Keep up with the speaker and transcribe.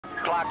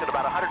clocked at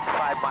about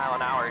 105 mile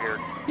an hour here.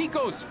 He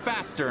goes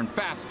faster and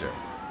faster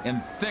in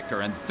thicker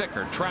and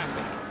thicker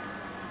traffic.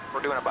 We're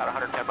doing about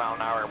 110 mile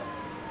an hour.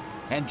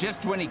 And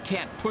just when he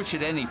can't push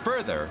it any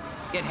further,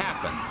 it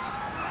happens.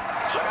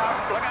 Look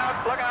out, look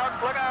out, look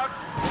out, look out!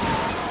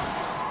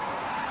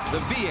 The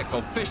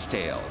vehicle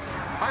fishtails,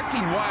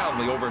 arcing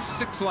wildly over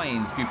 6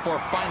 lanes before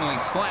finally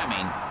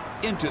slamming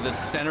into the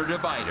center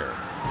divider.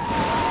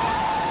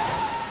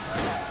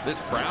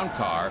 This brown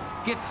car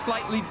gets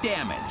slightly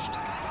damaged,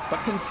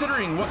 but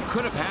considering what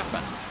could have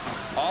happened,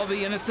 all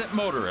the innocent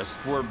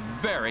motorists were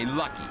very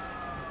lucky.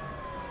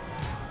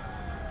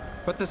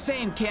 But the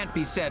same can't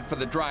be said for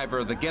the driver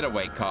of the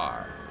getaway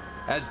car.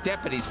 As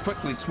deputies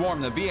quickly swarm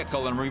the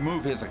vehicle and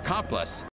remove his accomplice,